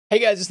Hey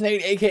guys, it's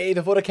Nate, aka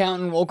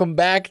TheFutAccountant. Welcome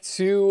back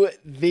to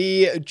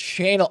the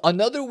channel.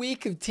 Another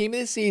week of Team of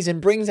the Season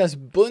brings us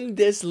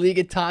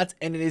Bundesliga TOTS,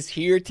 and it is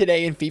here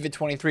today in FIFA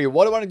 23.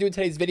 What I want to do in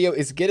today's video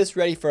is get us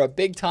ready for a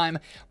big time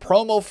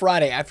promo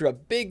Friday. After a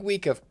big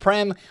week of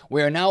Prem,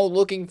 we are now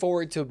looking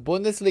forward to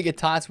Bundesliga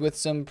TOTS with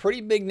some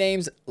pretty big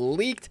names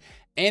leaked.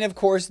 And of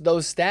course,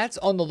 those stats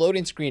on the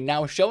loading screen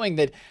now showing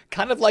that,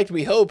 kind of like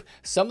we hope,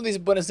 some of these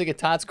Bundesliga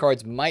TOTS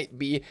cards might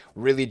be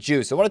really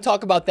juiced. So I want to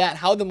talk about that,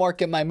 how the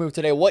market might move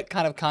today, what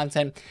kind of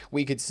content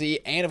we could see.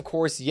 And of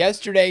course,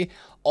 yesterday,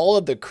 all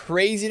of the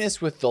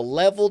craziness with the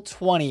level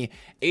 20,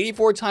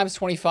 84 times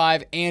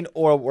 25, and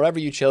or wherever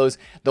you chose,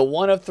 the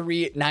 1 of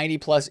 3, 90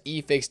 plus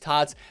E-Fix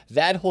TOTS.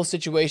 That whole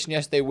situation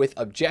yesterday with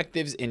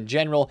objectives in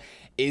general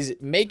is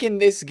making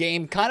this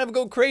game kind of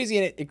go crazy,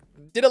 and it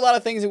did a lot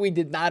of things that we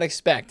did not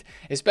expect,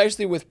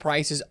 especially with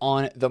prices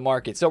on the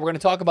market. So we're going to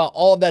talk about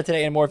all of that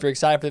today and more. If you're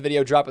excited for the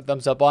video, drop a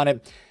thumbs up on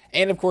it.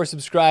 And of course,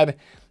 subscribe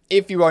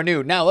if you are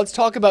new. Now, let's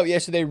talk about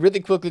yesterday really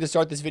quickly to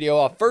start this video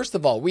off. First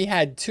of all, we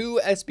had two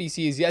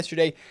SBCs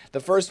yesterday. The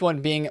first one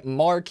being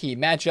marquee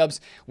matchups,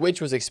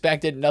 which was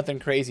expected. Nothing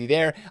crazy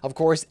there. Of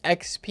course,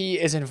 XP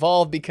is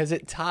involved because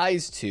it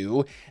ties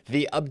to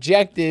the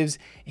objectives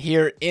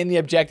here in the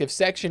objective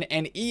section.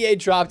 And EA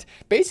dropped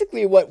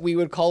basically what we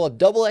would call a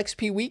double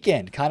XP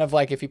weekend. Kind of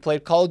like if you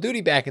played Call of Duty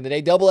back in the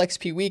day, double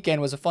XP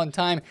weekend was a fun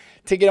time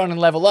to get on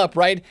and level up,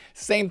 right?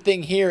 Same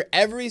thing here.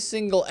 Every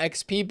single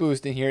XP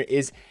boost in here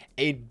is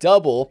a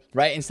double,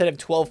 right? Instead of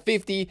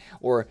 1250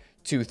 or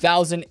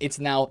 2,000, it's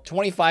now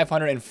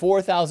 2,500 and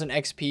 4,000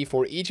 XP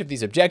for each of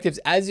these objectives.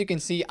 As you can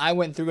see, I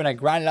went through and I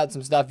grinded out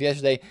some stuff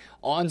yesterday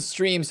on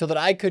stream so that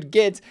I could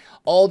get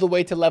all the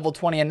way to level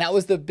 20. And that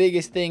was the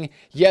biggest thing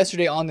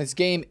yesterday on this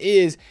game,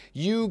 is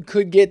you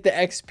could get the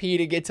XP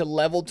to get to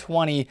level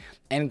 20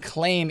 and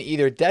claim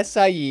either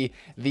Desai,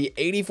 the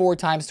 84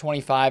 times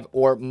 25,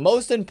 or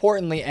most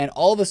importantly, and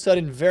all of a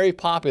sudden very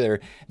popular,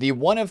 the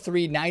 1 of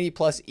 3 90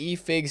 plus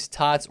E-Figs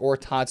TOTS or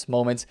TOTS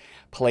moments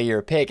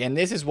player pick. And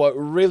this is what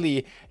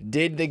really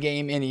did the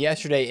game in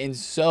yesterday in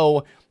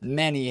so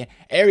many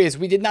areas.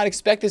 We did not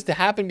expect this to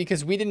happen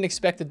because we didn't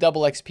expect the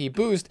double XP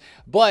boost,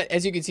 but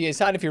as you can see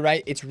inside, if you're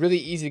right, it's really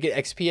easy to get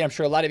XP. I'm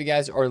sure a lot of you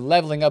guys are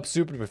leveling up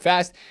super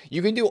fast.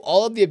 You can do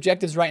all of the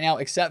objectives right now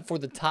except for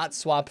the TOTS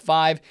Swap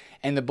 5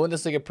 and the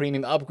Bundesliga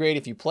Premium upgrade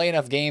if you play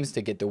enough games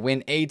to get the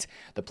Win 8,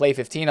 the Play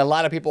 15. A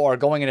lot of people are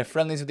going into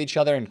friendlies with each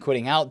other and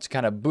quitting out to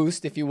kind of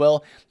boost, if you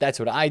will. That's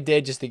what I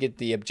did, just to get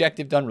the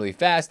objective done really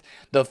fast.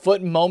 The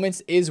FUT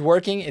moments is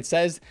working. It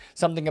says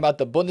something about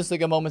the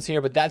Bundesliga moments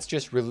here, but that's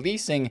just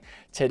releasing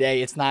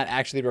today. It's not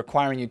actually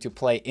requiring you to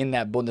play in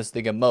that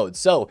Bundesliga mode.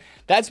 So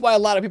that's why a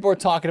lot of people are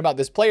talking about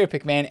this player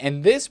pick, man.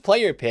 And this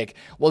player pick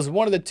was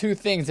one of the two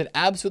things that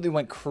absolutely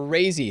went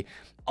crazy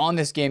on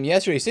this game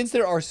yesterday, since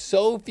there are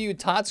so few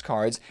TOTS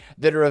cards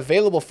that are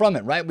available from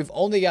it, right? We've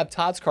only got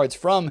TOTS cards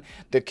from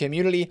the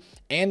community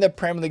and the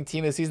Premier League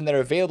Team of the Season that are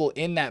available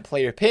in that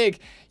player pick.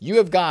 You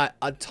have got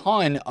a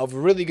ton of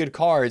really good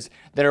cards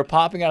that are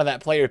popping out of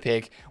that player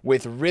pick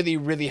with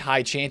really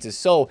high chances.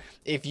 So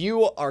if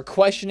you are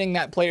questioning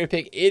that player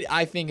pick, it,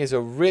 I think, is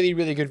a really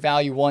good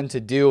value one to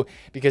do,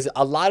 because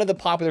a lot of the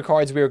popular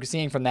cards we are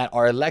seeing from that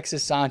are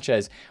Alexis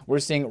Sanchez. We're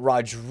seeing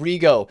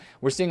Rodrigo.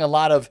 We're seeing a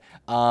lot of,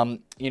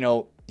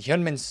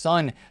 Hyunmin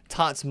Son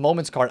TOTS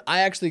moments card.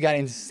 I actually got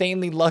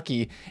insanely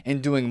lucky in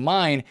doing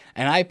mine,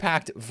 and I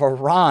packed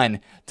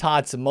Varane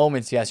TOTS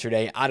moments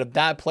yesterday out of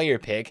that player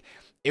pick.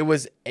 It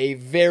was a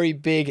very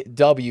big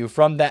W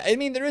from that. I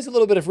mean, there is a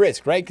little bit of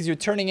risk, right? Because you're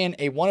turning in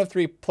a 1 of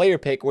 3 player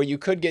pick where you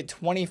could get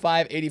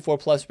 25 84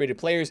 plus rated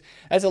players.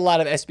 That's a lot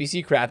of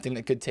SBC crafting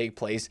that could take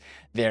place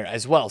there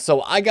as well.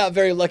 So I got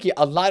very lucky.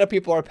 A lot of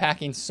people are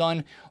packing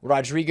Son,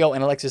 Rodrigo,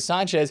 and Alexis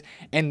Sanchez,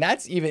 and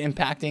that's even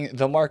impacting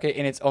the market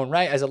in its own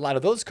right, as a lot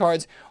of those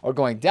cards are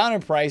going down in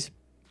price,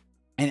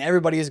 and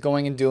everybody is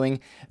going and doing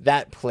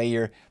that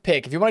player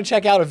pick. If you want to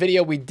check out a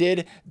video, we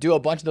did do a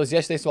bunch of those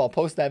yesterday, so I'll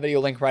post that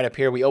video link right up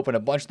here. We opened a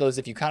bunch of those.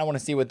 If you kind of want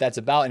to see what that's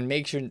about and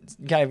make sure,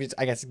 kind of,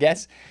 I guess,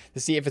 guess to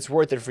see if it's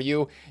worth it for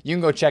you, you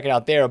can go check it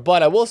out there.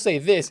 But I will say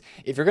this,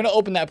 if you're going to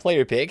open that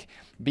player pick,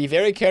 be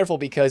very careful,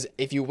 because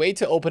if you wait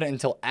to open it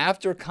until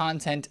after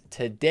content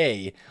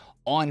today,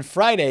 on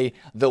Friday,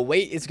 the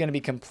wait is going to be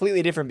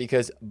completely different,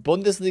 because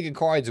Bundesliga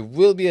cards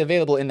will be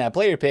available in that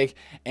player pick,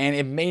 and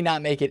it may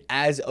not make it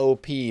as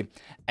OP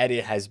as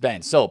it has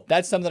been. So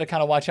that's something to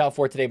kind of watch out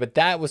for today, but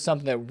that was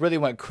something that really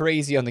went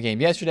crazy on the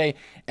game yesterday.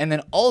 And then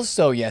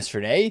also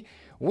yesterday,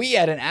 we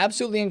had an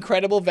absolutely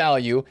incredible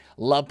value,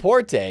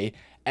 Laporte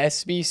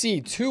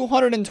SBC,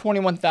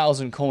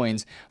 221,000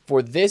 coins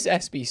for this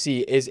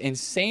SBC is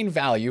insane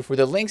value for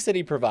the links that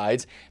he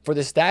provides, for the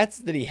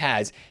stats that he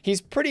has.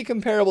 He's pretty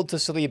comparable to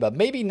Saliba,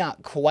 maybe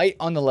not quite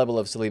on the level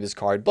of Saliba's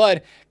card,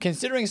 but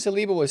considering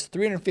Saliba was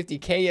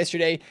 350k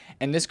yesterday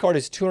and this card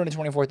is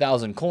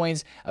 224,000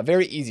 coins, a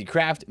very easy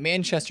craft.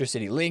 Manchester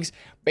City links.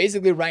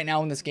 Basically right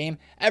now in this game,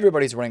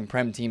 everybody's running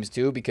Prem teams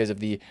too, because of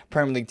the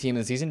Premier League Team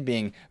of the Season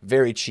being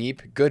very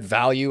cheap, good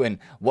value, and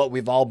what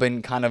we've all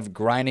been kind of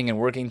grinding and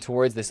working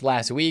towards cards this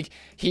last week.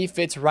 He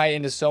fits right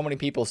into so many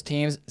people's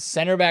teams.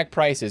 Center back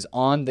prices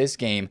on this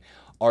game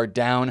are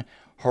down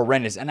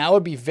horrendous. And I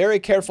would be very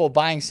careful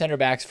buying center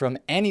backs from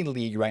any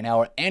league right now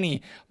or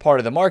any part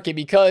of the market,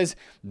 because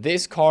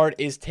this card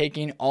is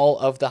taking all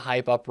of the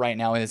hype up right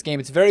now in this game.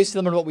 It's very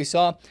similar to what we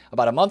saw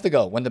about a month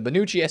ago when the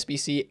Bonucci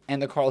SBC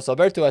and the Carlos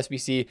Alberto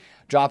SBC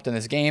dropped in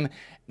this game.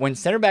 When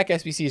center back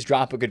SBCs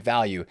drop a good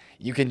value,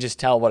 you can just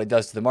tell what it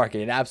does to the market.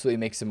 It absolutely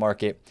makes the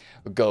market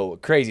go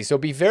crazy. So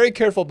be very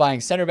careful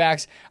buying center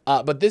backs,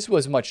 but this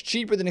was much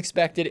cheaper than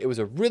expected. It was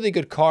a really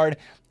good card,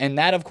 and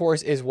that, of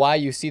course, is why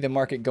you see the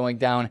market going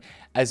down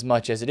as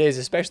much as it is,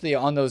 especially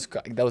on those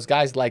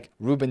guys like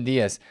Ruben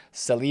Diaz,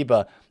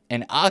 Saliba,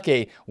 and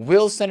Ake.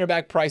 Will center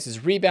back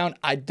prices rebound?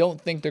 I don't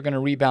think they're going to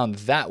rebound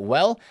that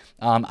well.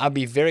 I'll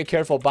be very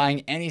careful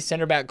buying any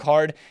center back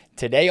card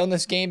today on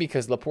this game,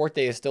 because Laporte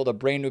is still the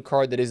brand new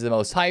card that is the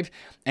most hyped.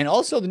 And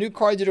also the new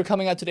cards that are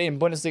coming out today in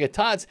Bundesliga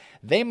TOTS,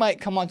 they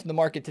might come onto the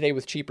market today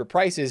with cheaper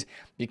prices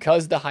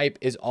because the hype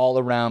is all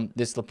around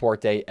this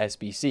Laporte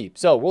SBC.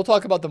 So we'll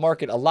talk about the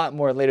market a lot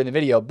more later in the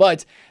video,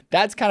 but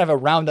that's kind of a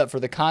roundup for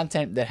the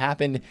content that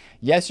happened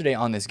yesterday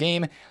on this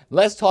game.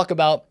 Let's talk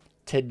about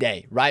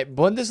today, right?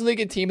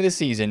 Bundesliga team of the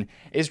season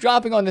is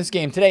dropping on this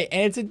game today,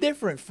 and it's a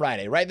different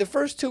Friday, right? The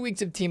first 2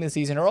 weeks of team of the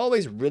season are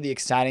always really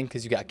exciting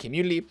because you got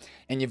community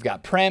and you've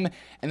got Prem,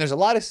 and there's a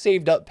lot of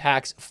saved up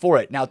packs for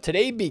it. Now,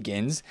 today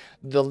begins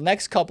the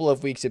next couple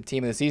of weeks of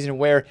team of the season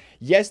where,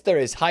 yes, there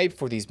is hype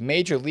for these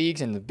major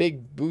leagues and the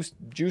big boost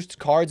juiced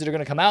cards that are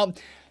going to come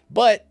out,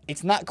 but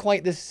it's not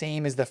quite the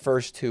same as the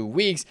first 2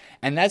 weeks,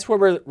 and that's where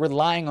we're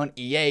relying on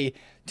EA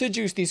to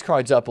juice these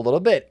cards up a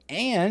little bit.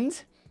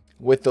 And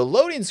with the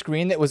loading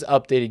screen that was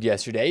updated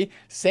yesterday,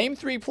 same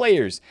 3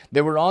 players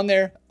that were on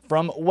there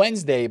from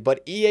Wednesday,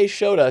 but EA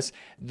showed us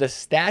the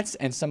stats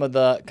and some of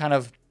the kind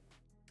of,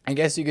 I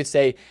guess you could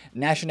say,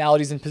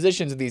 nationalities and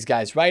positions of these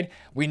guys, right?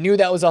 We knew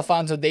that was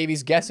Alphonso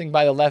Davies, guessing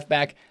by the left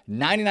back,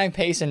 99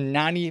 pace and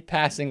 90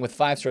 passing with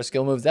 5-star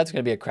skill moves. That's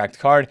going to be a cracked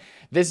card.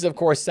 This is, of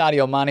course,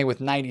 Sadio Mane with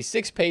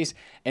 96 pace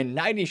and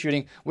 90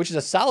 shooting, which is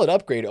a solid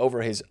upgrade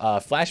over his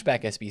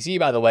flashback SBC,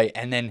 by the way.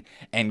 And then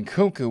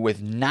Nkunku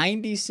with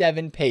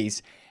 97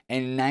 pace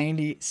and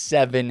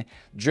 97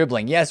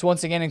 dribbling. Yes,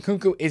 once again,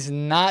 Nkunku is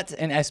not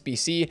an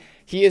SBC.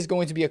 He is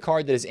going to be a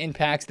card that is in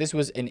packs. This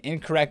was an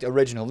incorrect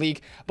original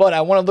leak, but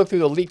I want to look through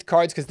the leaked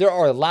cards because there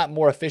are a lot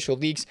more official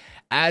leaks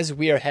as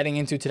we are heading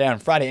into today on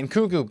Friday.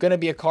 Nkunku going to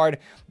be a card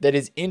that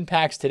is in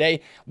packs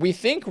today. We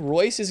think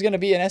Royce is going to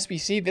be an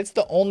SBC. That's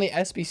the only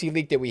SBC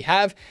leak that we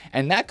have,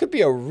 and that could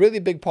be a really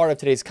big part of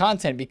today's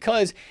content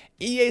because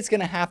EA is going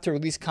to have to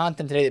release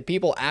content today that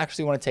people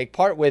actually want to take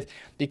part with,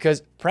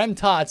 because Prem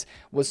TOTS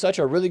was such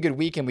a really good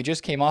week, and we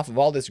just came off of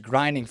all this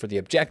grinding for the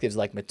objectives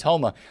like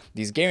Matoma,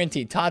 these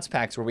guaranteed TOTS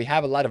packs where we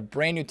have a lot of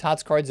brand new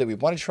TOTS cards that we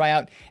want to try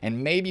out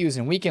and maybe use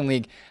in Weekend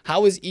League.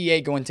 How is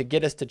EA going to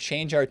get us to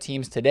change our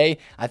teams today?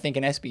 I think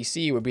an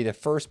SBC would be the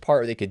first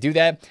part where they could do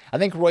that. I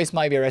think Royce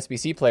might be our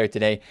SBC player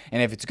today,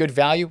 and if it's good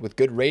value with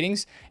good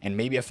ratings and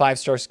maybe a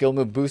 5-star skill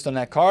move boost on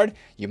that card,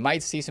 you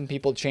might see some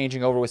people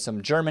changing over with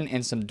some German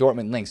and some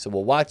Dortmund links. So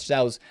we'll watch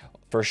those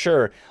for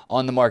sure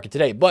on the market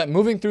today. But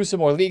moving through some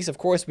more leagues, of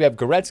course, we have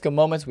Goretzka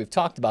moments. We've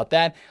talked about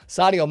that.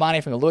 Sadio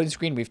Mane from the loading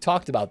screen. We've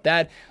talked about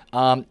that.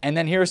 And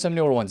then here are some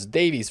newer ones.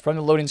 Davies from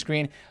the loading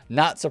screen.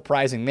 Not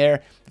surprising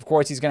there. Of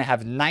course, he's going to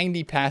have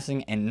 90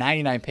 passing and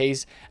 99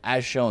 pace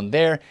as shown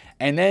there.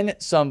 And then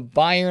some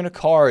Bayern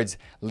cards.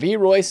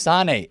 Leroy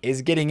Sané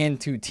is getting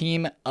into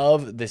team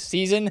of the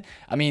season.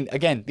 I mean,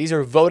 again, these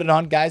are voted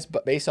on, guys,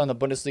 but based on the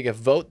Bundesliga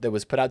vote that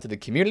was put out to the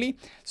community.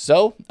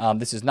 So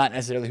this is not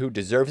necessarily who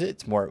deserves it.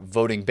 It's more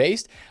voting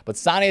based. But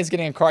Sané is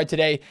getting a card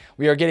today.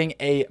 We are getting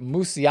a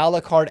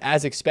Musiala card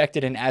as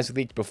expected and as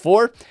leaked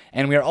before.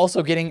 And we are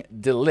also getting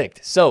De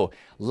Ligt. So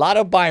a lot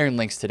of Bayern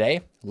links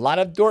today. A lot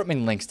of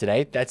Dortmund links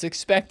today. That's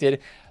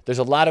expected. There's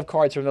a lot of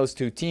cards from those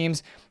two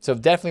teams, so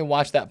definitely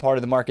watch that part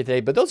of the market today.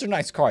 But those are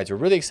nice cards. We're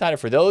really excited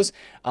for those.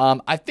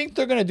 I think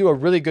they're going to do a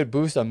really good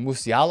boost on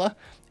Musiala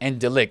and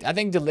De Ligt. I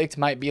think De Ligt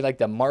might be like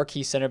the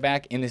marquee center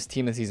back in this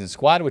team of the season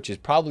squad, which is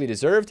probably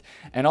deserved.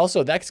 And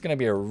also, that's going to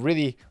be a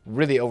really,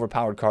 really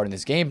overpowered card in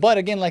this game. But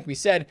again, like we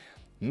said,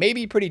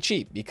 maybe pretty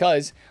cheap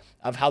because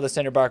of how the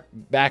center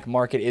back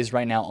market is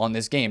right now on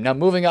this game. Now,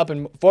 moving up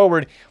and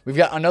forward, we've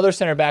got another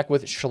center back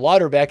with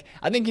Schlotterbeck.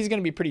 I think he's going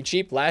to be pretty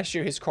cheap. Last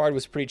year, his card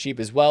was pretty cheap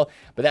as well,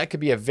 but that could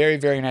be a very,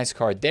 very nice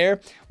card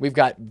there. We've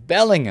got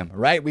Bellingham,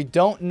 right? We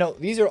don't know.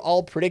 These are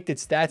all predicted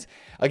stats.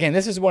 Again,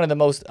 this is one of the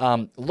most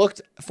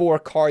looked for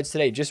cards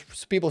today.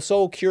 Just people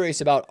so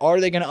curious about, are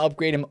they going to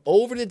upgrade him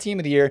over to the team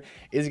of the year?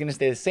 Is it going to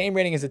stay the same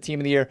rating as the team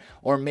of the year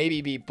or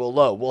maybe be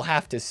below? We'll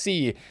have to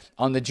see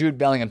on the Jude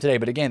Bellingham today.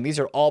 But again, these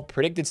are all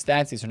predicted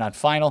stats. These are not not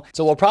final.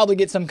 So we'll probably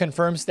get some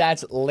confirmed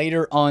stats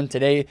later on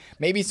today.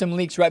 Maybe some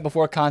leaks right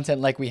before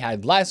content like we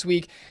had last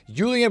week.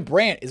 Julian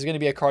Brandt is going to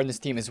be a card in this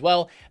team as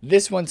well.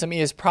 This one to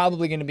me is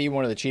probably going to be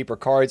one of the cheaper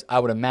cards. I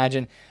would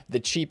imagine the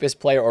cheapest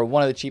player or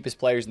one of the cheapest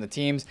players in the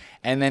teams.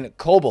 And then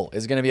Kobel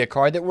is going to be a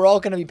card that we're all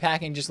going to be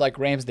packing just like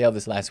Ramsdale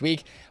this last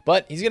week.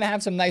 But he's going to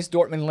have some nice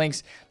Dortmund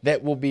links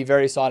that will be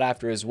very sought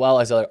after, as well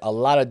as a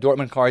lot of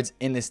Dortmund cards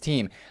in this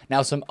team.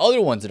 Now, some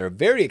other ones that are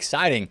very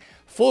exciting.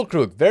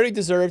 Füllkrug, very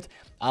deserved.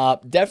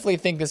 Definitely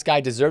think this guy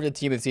deserved a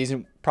team of the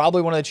season.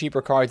 Probably one of the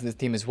cheaper cards in this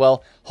team as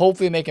well.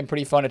 Hopefully make him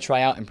pretty fun to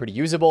try out and pretty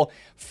usable.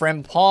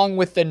 Frimpong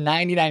with the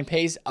 99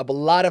 pace. A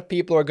lot of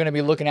people are going to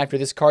be looking after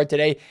this card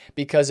today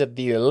because of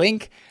the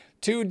link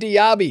to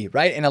Diaby,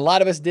 right? And a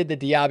lot of us did the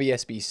Diaby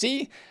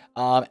SBC.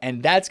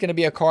 And that's going to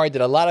be a card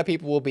that a lot of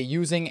people will be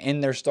using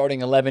in their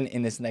starting 11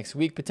 in this next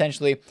week,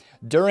 potentially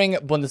during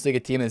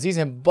Bundesliga team of the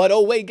season. But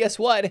oh wait, guess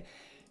what?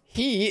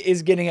 He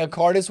is getting a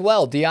card as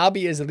well.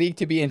 Diaby is leagued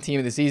to be in team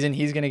of the season.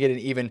 He's going to get an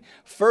even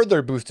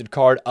further boosted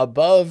card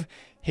above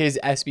his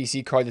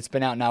SBC card that's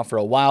been out now for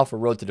a while for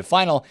Road to the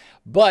Final.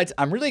 But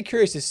I'm really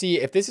curious to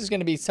see if this is going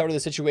to be sort of the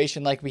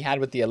situation like we had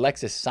with the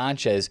Alexis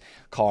Sanchez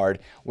card,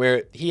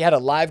 where he had a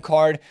live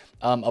card,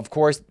 of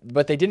course,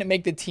 but they didn't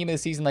make the team of the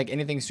season like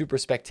anything super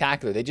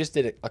spectacular. They just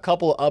did a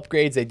couple of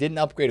upgrades. They didn't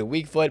upgrade a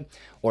weak foot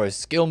or a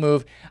skill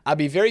move. I'd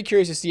be very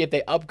curious to see if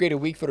they upgrade a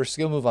weak foot or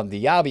skill move on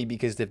Diaby,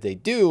 because if they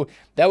do,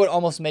 that would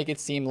almost make it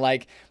seem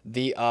like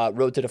the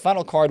Road to the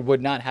Final card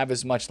would not have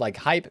as much like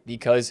hype,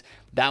 because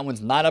that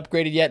one's not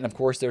upgraded yet. And of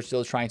course, they're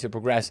still trying to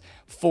progress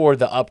for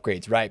the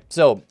upgrades, right?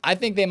 So I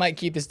think they might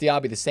keep this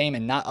Diaby the same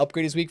and not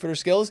upgrade his weak foot or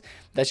skills.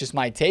 That's just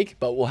my take,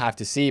 but we'll have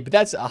to see. But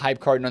that's a hype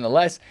card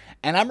nonetheless.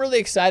 And I'm really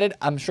excited.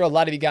 I'm sure a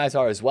lot of you guys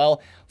are as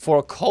well,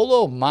 for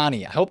Kolo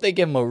Mani. I hope they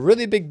give him a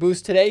really big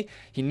boost today.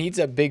 He needs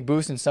a big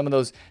boost in some of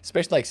those,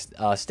 especially like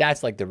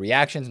stats like the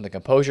reactions and the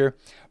composure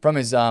from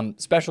his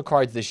special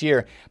cards this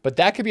year. But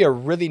that could be a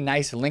really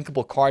nice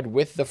linkable card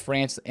with the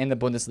France and the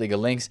Bundesliga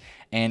links.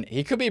 And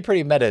he could be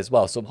pretty meta as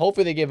well. So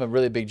hopefully they give him a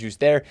really big juice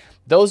there.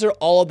 Those are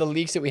all of the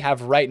leaks that we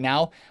have right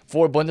now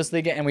for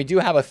Bundesliga. And we do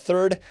have a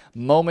third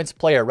moments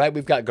player, right?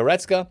 We've got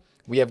Goretzka,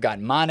 we have got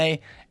Mane,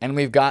 and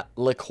we've got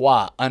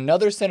Lacroix,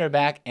 another center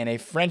back and a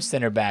French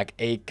center back,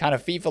 a kind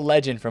of FIFA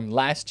legend from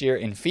last year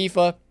in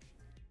FIFA.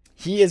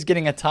 He is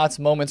getting a TOTS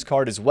Moments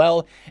card as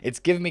well. It's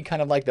giving me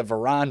kind of like the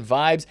Varane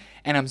vibes,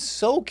 and I'm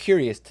so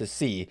curious to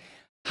see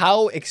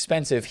how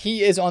expensive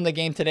he is on the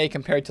game today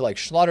compared to like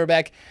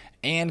Schlotterbeck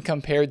and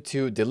compared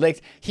to De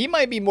Ligt. He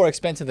might be more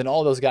expensive than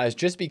all those guys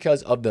just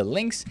because of the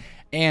links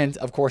and,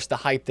 of course, the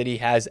hype that he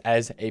has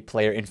as a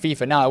player in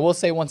FIFA. Now, I will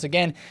say once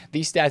again,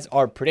 these stats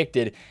are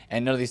predicted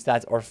and none of these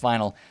stats are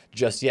final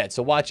just yet.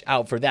 So watch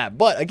out for that.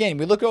 But again,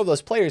 we look over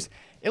those players.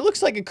 It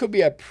looks like it could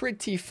be a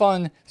pretty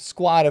fun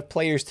squad of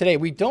players today.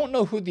 We don't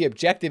know who the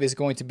objective is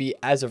going to be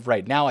as of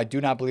right now. I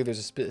do not believe there's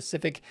a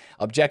specific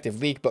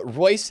objective leak, but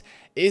Royce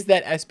is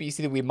that SBC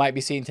that we might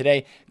be seeing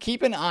today.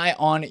 Keep an eye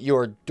on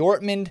your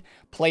Dortmund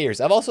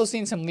players. I've also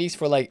seen some leaks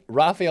for like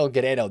Rafael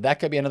Guerreiro. That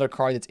could be another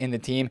card that's in the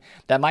team.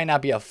 That might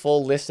not be a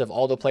full list of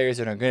all the players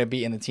that are going to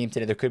be in the team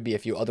today. There could be a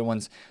few other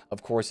ones,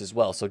 of course, as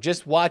well. So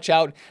just watch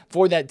out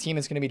for that team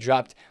that's going to be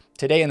dropped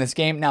today in this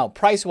game. Now,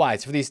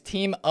 price-wise for these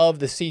team of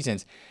the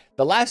seasons,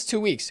 the last 2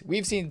 weeks,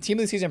 we've seen team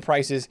of the season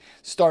prices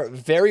start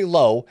very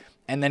low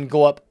and then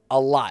go up a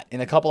lot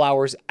in a couple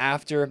hours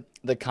after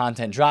the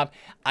content drop.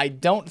 I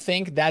don't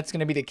think that's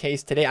going to be the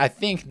case today. I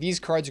think these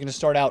cards are going to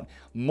start out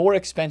more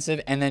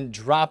expensive and then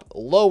drop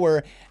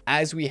lower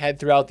as we head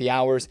throughout the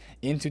hours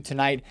into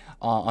tonight,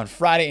 on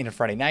Friday, into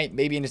Friday night,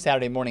 maybe into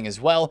Saturday morning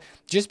as well,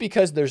 just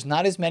because there's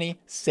not as many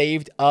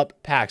saved up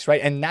packs,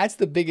 right? And that's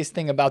the biggest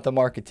thing about the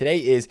market today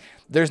is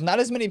there's not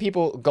as many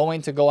people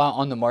going to go out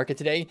on the market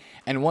today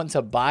and want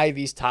to buy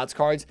these TOTS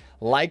cards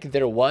like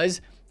there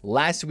was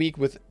last week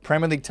with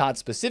Premier League TOTS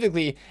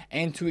specifically,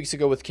 and 2 weeks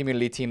ago with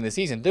Community Team of the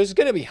Season. There's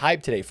going to be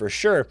hype today for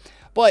sure,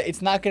 but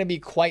it's not going to be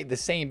quite the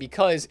same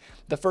because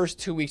the first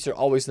 2 weeks are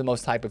always the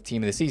most hype of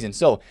Team of the Season.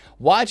 So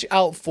watch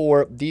out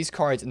for these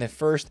cards in the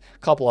first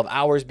couple of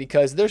hours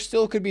because there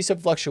still could be some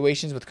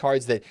fluctuations with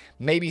cards that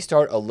maybe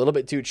start a little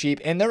bit too cheap,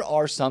 and there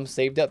are some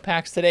saved up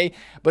packs today,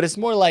 but it's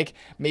more like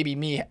maybe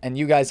me and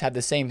you guys have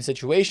the same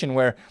situation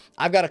where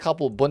I've got a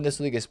couple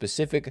Bundesliga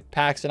specific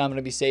packs that I'm going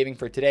to be saving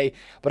for today,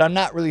 but I'm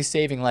not really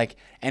saving like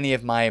any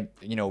of my,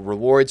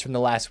 rewards from the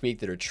last week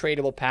that are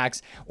tradable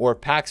packs or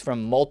packs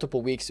from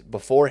multiple weeks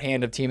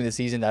beforehand of Team of the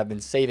Season that I've been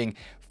saving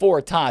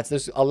for TOTS.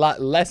 There's a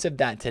lot less of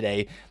that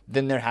today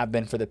than there have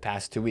been for the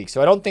past 2 weeks.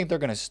 So I don't think they're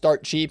going to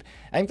start cheap.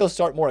 I think they'll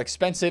start more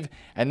expensive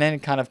and then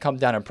kind of come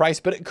down in price,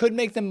 but it could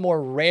make them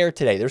more rare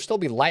today. There'll still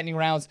be lightning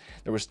rounds.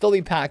 There will still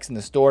be packs in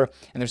the store,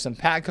 and there's some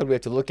pack code we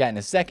have to look at in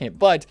a second,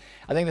 but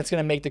I think that's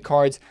going to make the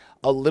cards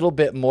a little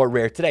bit more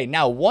rare today.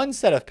 Now, one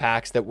set of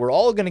packs that we're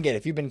all going to get,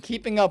 if you've been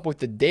keeping up with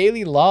the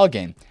daily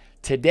login,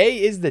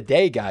 today is the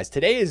day, guys.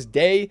 Today is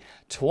day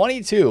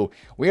 22.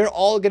 We are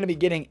all going to be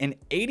getting an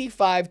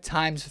 85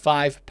 times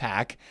 5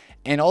 pack,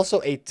 and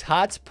also a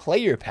TOTS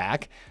player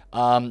pack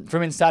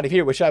from inside of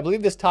here, which I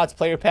believe this TOTS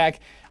player pack,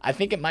 I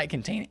think it might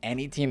contain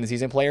any team of the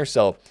season player,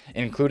 so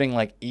including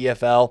like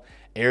EFL,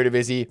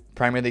 Eredivisie,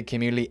 Premier League,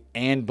 Community,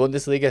 and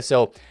Bundesliga.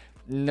 So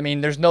I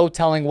mean, there's no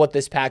telling what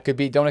this pack could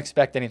be. Don't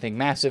expect anything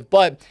massive,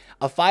 but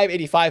a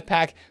 585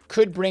 pack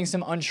could bring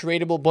some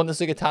untradeable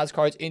Bundesliga TOTS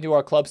cards into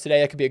our clubs today.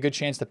 That could be a good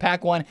chance to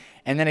pack one.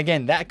 And then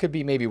again, that could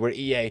be maybe where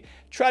EA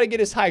try to get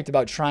us hyped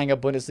about trying a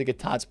Bundesliga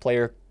TOTS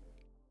player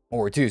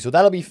or two. So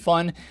that'll be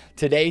fun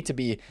today to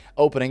be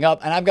opening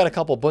up. And I've got a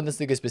couple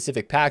Bundesliga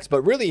specific packs,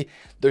 but really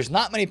there's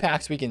not many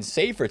packs we can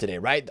save for today,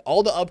 right?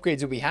 All the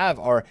upgrades that we have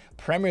are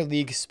Premier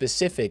League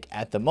specific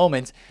at the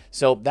moment.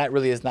 So that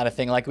really is not a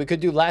thing like we could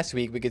do last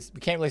week. We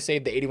can't really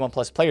save the 81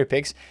 plus player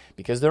picks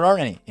because there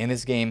aren't any in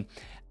this game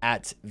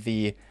at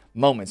the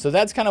moment. So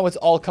that's kind of what's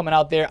all coming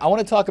out there. I want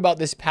to talk about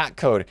this pack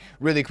code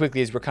really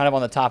quickly as we're kind of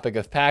on the topic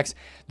of packs.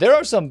 There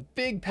are some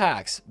big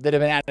packs that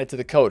have been added to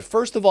the code.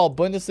 First of all,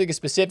 Bundesliga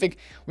specific,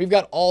 we've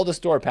got all the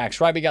store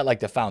packs, right? We got like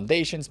the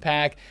Foundations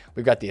pack,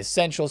 we've got the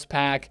Essentials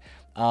pack,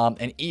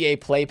 an EA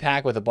Play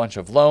pack with a bunch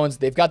of loans.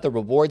 They've got the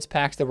rewards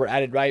packs that were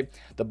added, right?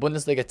 The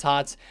Bundesliga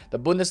TOTS, the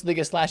Bundesliga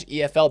 /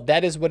 EFL.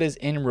 That is what is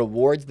in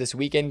rewards this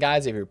weekend,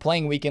 guys. If you're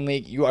playing Weekend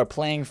League, you are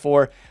playing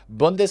for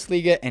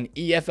Bundesliga and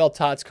EFL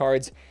TOTS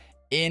cards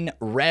in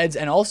reds,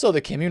 and also the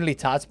Community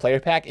TOTS player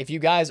pack. If you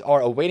guys are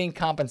awaiting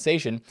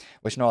compensation,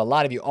 which I know a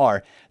lot of you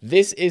are,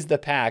 this is the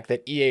pack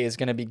that EA is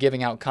going to be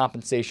giving out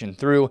compensation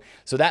through.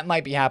 So that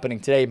might be happening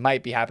today,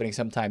 might be happening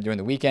sometime during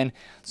the weekend.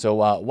 So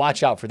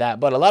watch out for that.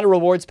 But a lot of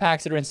rewards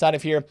packs that are inside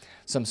of here,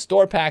 some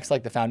store packs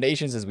like the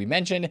Foundations, as we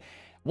mentioned.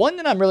 One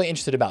that I'm really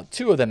interested about,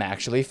 two of them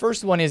actually.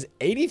 First one is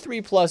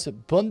 83 plus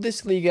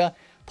Bundesliga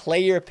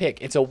player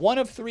pick. It's a 1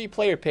 of 3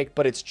 player pick,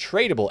 but it's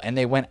tradable, and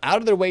they went out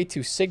of their way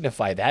to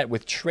signify that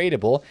with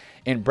tradable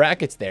in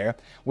brackets there,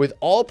 with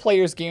all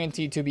players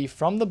guaranteed to be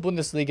from the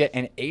Bundesliga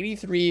and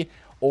 83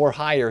 or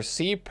higher.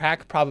 See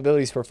pack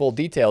probabilities for full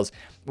details.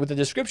 With a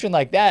description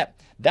like that,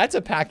 that's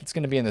a pack that's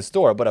going to be in the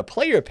store, but a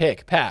player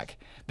pick pack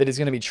that is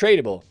going to be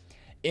tradable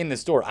in the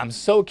store. I'm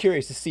so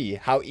curious to see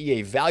how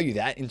EA value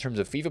that in terms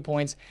of FIFA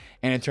points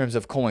and in terms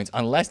of coins.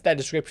 Unless that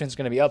description is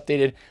going to be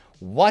updated,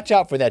 watch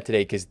out for that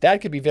today, because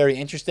that could be very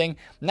interesting.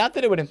 Not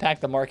that it would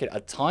impact the market a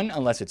ton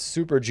unless it's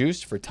super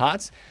juiced for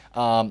TOTS,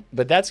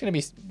 but that's going to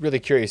be really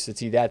curious to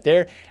see that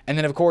there. And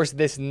then, of course,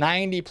 this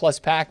 90 plus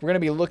pack, we're going to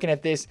be looking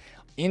at this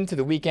into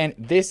the weekend.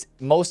 This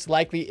most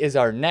likely is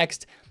our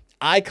next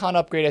icon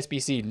upgrade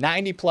SBC,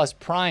 90 plus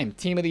prime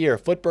team of the year,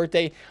 foot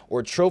birthday,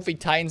 or trophy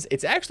titans.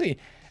 It's actually,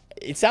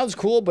 it sounds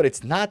cool, but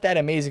it's not that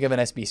amazing of an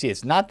SBC.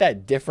 It's not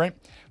that different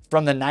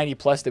from the 90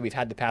 plus that we've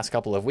had the past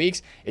couple of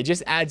weeks. It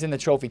just adds in the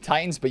trophy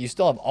titans, but you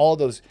still have all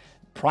those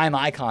prime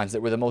icons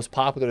that were the most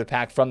popular to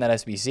pack from that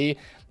SBC.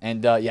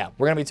 And yeah,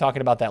 we're going to be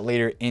talking about that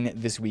later in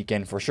this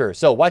weekend for sure.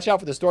 So watch out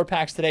for the store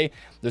packs today.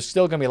 There's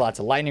still going to be lots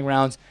of lightning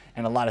rounds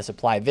and a lot of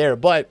supply there,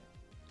 but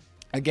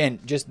again,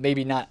 just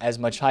maybe not as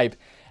much hype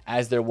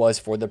as there was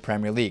for the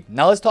Premier League.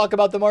 Now let's talk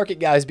about the market,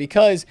 guys,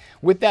 because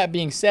with that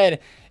being said,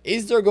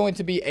 is there going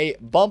to be a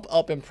bump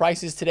up in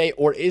prices today,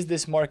 or is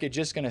this market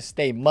just going to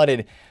stay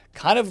mudded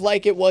kind of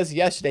like it was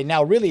yesterday?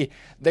 Now, really,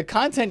 the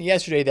content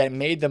yesterday that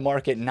made the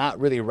market not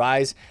really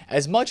rise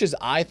as much as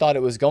I thought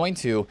it was going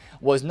to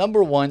was,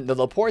 number one, the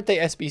Laporte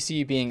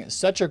SBC being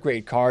such a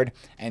great card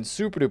and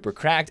super duper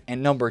cracked,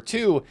 and number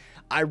two,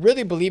 I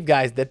really believe,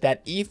 guys,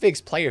 that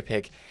eFix player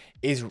pick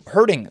is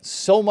hurting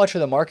so much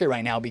of the market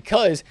right now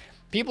because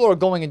people are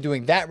going and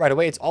doing that right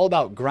away. It's all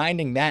about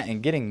grinding that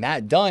and getting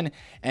that done.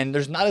 And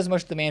there's not as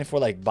much demand for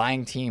like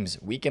buying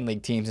teams, weekend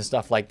league teams and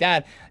stuff like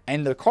that.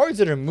 And the cards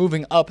that are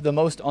moving up the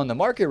most on the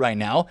market right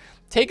now,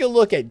 take a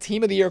look at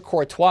Team of the Year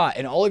Courtois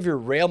and all of your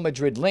Real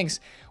Madrid links,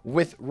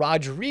 with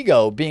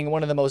Rodrigo being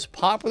one of the most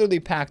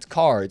popularly packed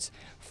cards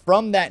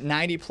from that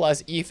 90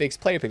 plus eFix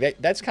player pick.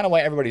 That's kind of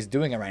why everybody's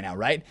doing it right now,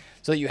 right?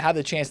 So that you have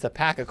the chance to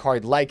pack a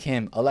card like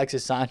him,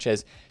 Alexis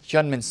Sanchez,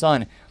 Heung-min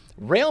Son.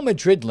 Real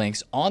Madrid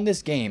links on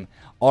this game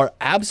are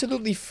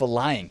absolutely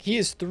flying. He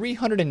is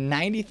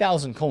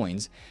 390,000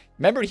 coins.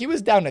 Remember, he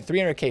was down at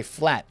 300k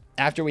flat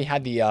after we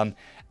had the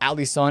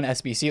Alisson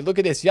SBC. Look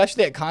at this.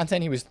 Yesterday at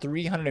content, he was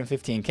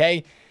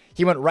 315k.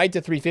 He went right to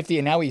 350,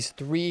 and now he's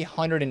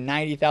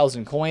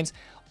 390,000 coins,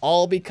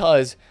 all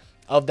because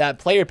of that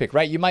player pick,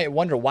 right? You might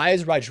wonder, why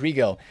is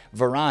Rodrigo,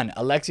 Varane,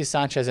 Alexis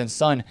Sanchez, and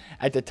Son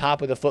at the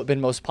top of the FUT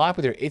bin most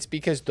popular? It's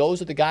because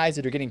those are the guys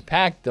that are getting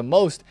packed the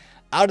most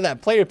out of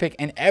that player pick,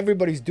 and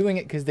everybody's doing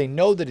it because they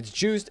know that it's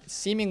juiced,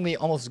 seemingly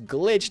almost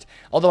glitched,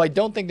 although I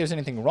don't think there's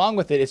anything wrong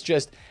with it. It's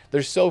just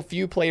there's so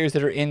few players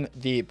that are in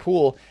the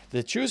pool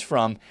to choose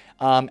from,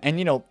 and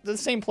you know, the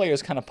same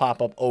players kind of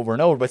pop up over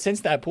and over, but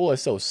since that pool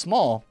is so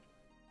small,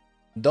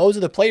 those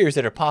are the players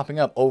that are popping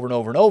up over and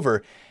over and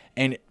over.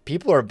 and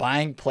people are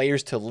buying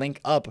players to link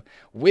up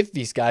with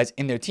these guys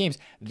in their teams.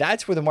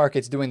 That's where the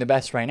market's doing the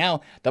best right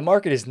now. The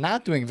market is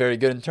not doing very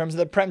good in terms of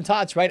the Prem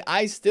TOTS, right?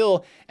 I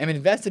still am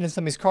invested in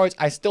some of these cards.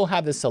 I still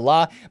have the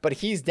Salah, but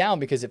he's down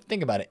because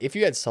think about it, if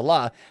you had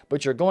Salah,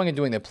 but you're going and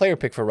doing the player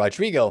pick for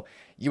Rodrigo,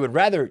 you would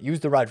rather use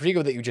the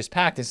Rodrigo that you just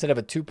packed instead of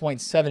a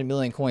 2.7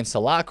 million coin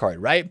Salah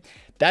card, right?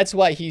 That's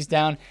why he's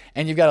down.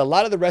 And you've got a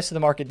lot of the rest of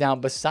the market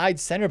down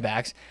besides center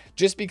backs,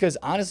 just because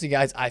honestly,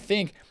 guys, I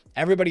think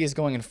everybody is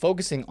going and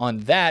focusing on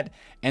that,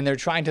 and they're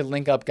trying to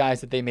link up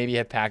guys that they maybe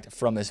have packed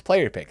from this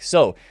player pick.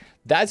 So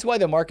that's why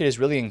the market is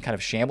really in kind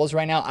of shambles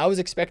right now. I was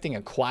expecting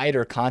a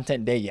quieter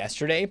content day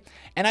yesterday,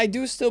 and I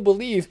do still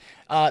believe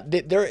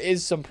that there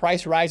is some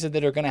price rises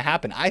that are going to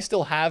happen. I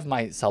still have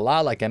my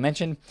Salah, like I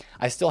mentioned.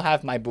 I still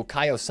have my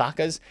Bukayo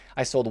Sakas.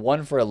 I sold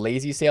one for a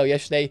lazy sale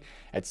yesterday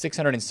at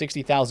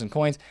 660,000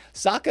 coins.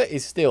 Saka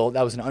is still,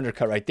 that was an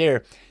undercut right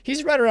there.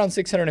 He's right around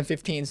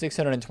 615,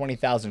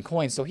 620,000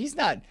 coins, so he's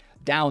not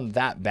down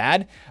that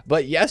bad.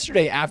 But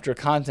yesterday after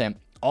content,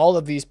 all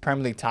of these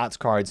Premier League TOTS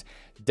cards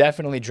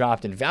definitely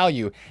dropped in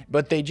value,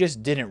 but they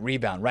just didn't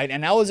rebound, right?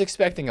 And I was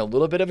expecting a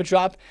little bit of a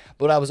drop,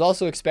 but I was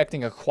also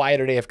expecting a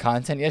quieter day of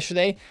content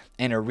yesterday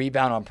and a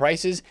rebound on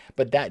prices,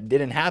 but that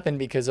didn't happen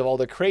because of all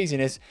the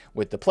craziness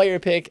with the player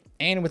pick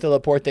and with the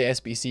Laporte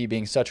SBC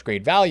being such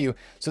great value.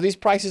 So these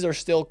prices are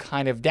still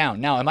kind of down.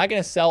 Now, am I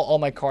going to sell all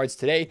my cards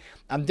today?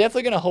 I'm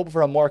definitely going to hope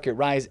for a market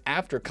rise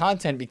after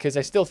content because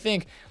I still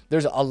think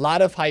there's a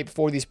lot of hype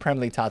for these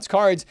Premier League TOTS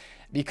cards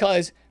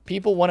because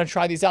people want to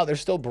try these out. They're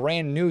still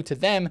brand new to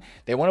them.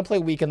 They want to play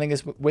Weekend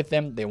League with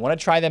them. They want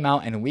to try them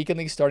out. And Weekend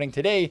League starting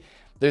today,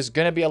 there's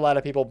going to be a lot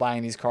of people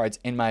buying these cards,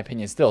 in my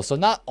opinion, still. So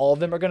not all of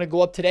them are going to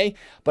go up today,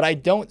 but I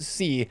don't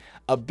see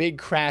a big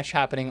crash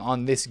happening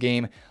on this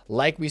game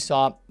like we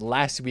saw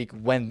last week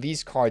when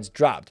these cards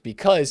dropped.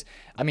 Because,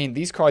 I mean,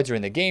 these cards are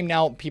in the game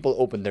now. People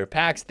opened their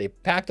packs. They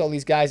packed all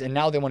these guys, and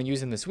now they want to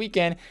use them this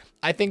weekend.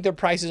 I think their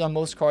prices on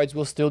most cards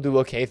will still do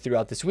okay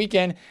throughout this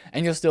weekend,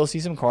 and you'll still see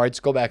some cards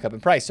go back up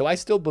in price. So I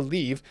still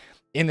believe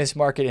in this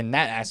market in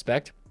that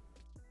aspect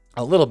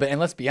a little bit. And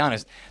let's be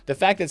honest, the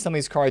fact that some of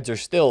these cards are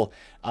still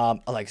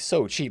like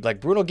so cheap, like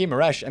Bruno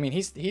Guimaraes, I mean,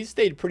 he's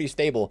stayed pretty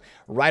stable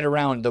right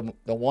around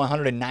the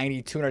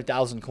 190,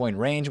 200,000 coin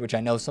range, which I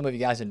know some of you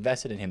guys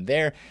invested in him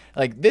there.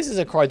 Like, this is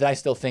a card that I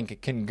still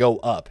think can go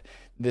up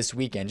this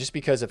weekend just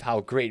because of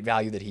how great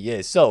value that he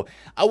is. So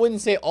I wouldn't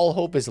say all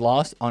hope is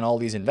lost on all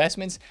these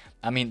investments.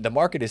 I mean, the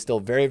market is still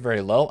very, very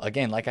low.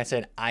 Again, like I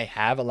said, I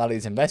have a lot of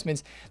these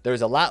investments.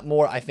 There's a lot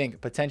more, I think,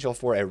 potential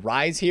for a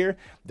rise here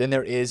than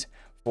there is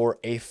for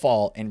a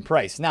fall in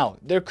price. Now,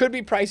 there could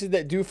be prices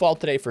that do fall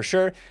today for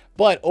sure,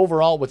 but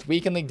overall, with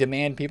Weekend League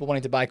demand, people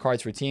wanting to buy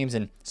cards for teams,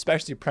 and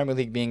especially Premier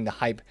League being the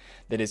hype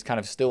that is kind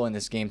of still in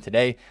this game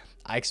today,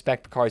 I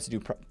expect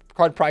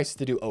card prices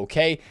to do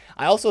okay.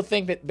 I also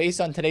think that based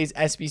on today's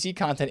SBC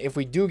content, if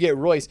we do get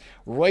Royce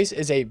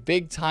is a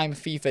big-time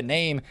FIFA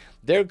name.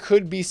 There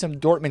could be some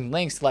Dortmund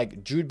links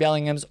like Jude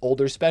Bellingham's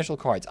older special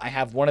cards. I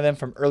have one of them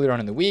from earlier on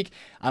in the week.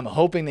 I'm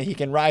hoping that he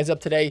can rise up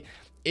today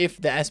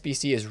if the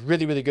SBC is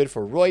really, really good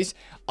for Royce.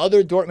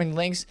 Other Dortmund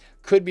links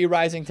could be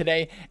rising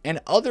today, and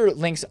other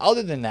links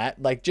other than that,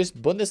 like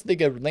just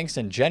Bundesliga links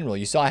in general.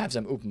 You saw I have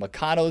some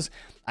Upamecano's.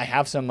 I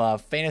have some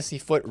Fantasy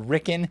Foot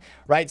Ricken,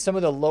 right? Some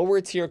of the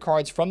lower tier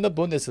cards from the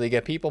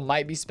Bundesliga. People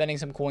might be spending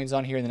some coins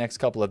on here in the next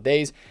couple of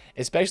days,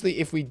 especially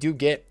if we do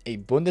get a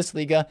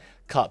Bundesliga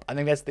Cup. I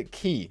think that's the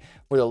key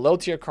for the low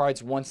tier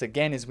cards. Once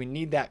again, is we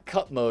need that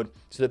cup mode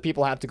so that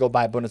people have to go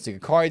buy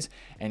Bundesliga cards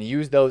and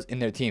use those in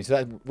their team. So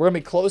we're going to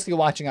be closely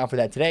watching out for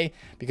that today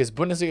because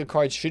Bundesliga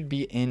cards should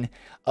be in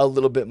a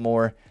little bit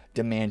more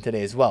demand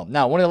today as well.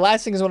 Now, one of the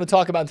last things I want to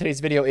talk about in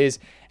today's video is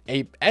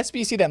a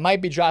SBC that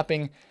might be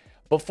dropping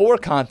before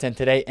content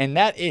today, and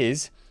that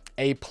is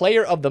a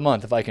player of the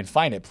month, if I can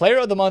find it. Player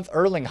of the month,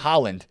 Erling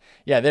Haaland.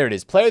 Yeah, there it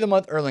is. Player of the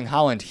month, Erling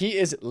Haaland. He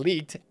is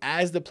leaked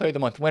as the player of the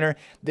month winner.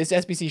 This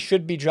SBC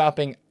should be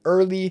dropping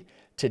early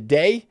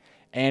today,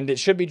 and it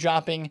should be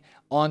dropping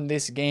on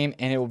this game,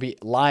 and it will be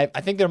live.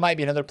 I think there might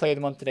be another player of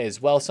the month today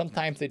as well.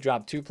 Sometimes they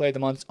drop 2 player of the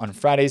months on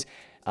Fridays.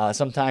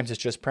 Sometimes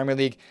it's just Premier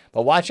League.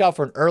 But watch out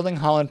for an Erling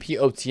Haaland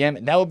POTM.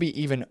 And that will be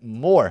even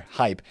more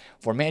hype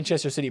for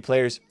Manchester City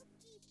players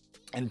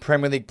and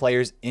Premier League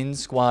players in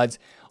squads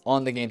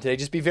on the game today.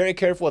 Just be very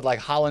careful with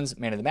like Haaland's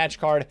man of the match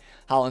card,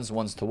 Haaland's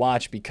ones to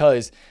watch,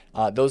 because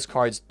those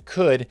cards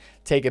could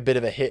take a bit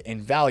of a hit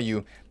in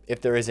value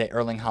if there is a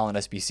Erling Haaland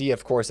SBC.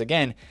 Of course,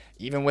 again,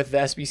 even with the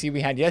SBC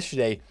we had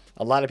yesterday,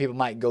 a lot of people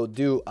might go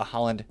do a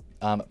Haaland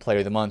player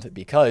of the month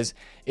because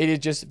it is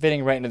just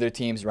fitting right into their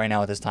teams right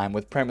now at this time,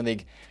 with Premier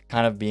League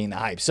kind of being the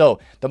hype. So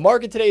the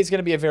market today is going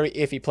to be a very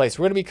iffy place.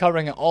 We're going to be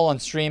covering it all on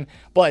stream,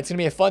 but it's going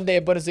to be a fun day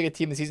of Bundesliga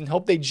team this season.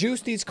 Hope they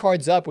juice these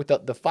cards up with the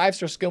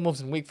 5-star skill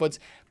moves and weak foots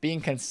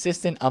being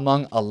consistent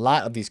among a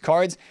lot of these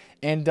cards.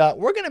 And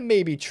we're going to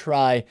maybe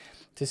try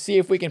to see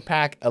if we can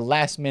pack a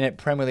last-minute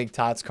Premier League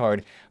TOTS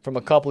card from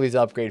a couple of these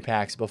upgrade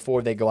packs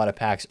before they go out of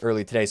packs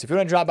early today. So if you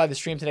want to drop by the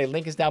stream today,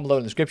 link is down below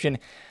in the description.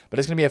 But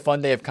it's going to be a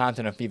fun day of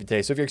content on FIFA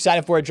today. So if you're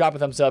excited for it, drop a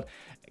thumbs up,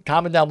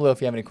 comment down below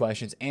if you have any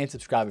questions, and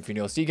subscribe if you're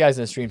new. I'll see you guys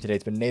in the stream today.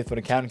 It's been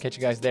TheFutAccountant. Catch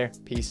you guys there.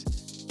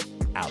 Peace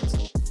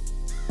out.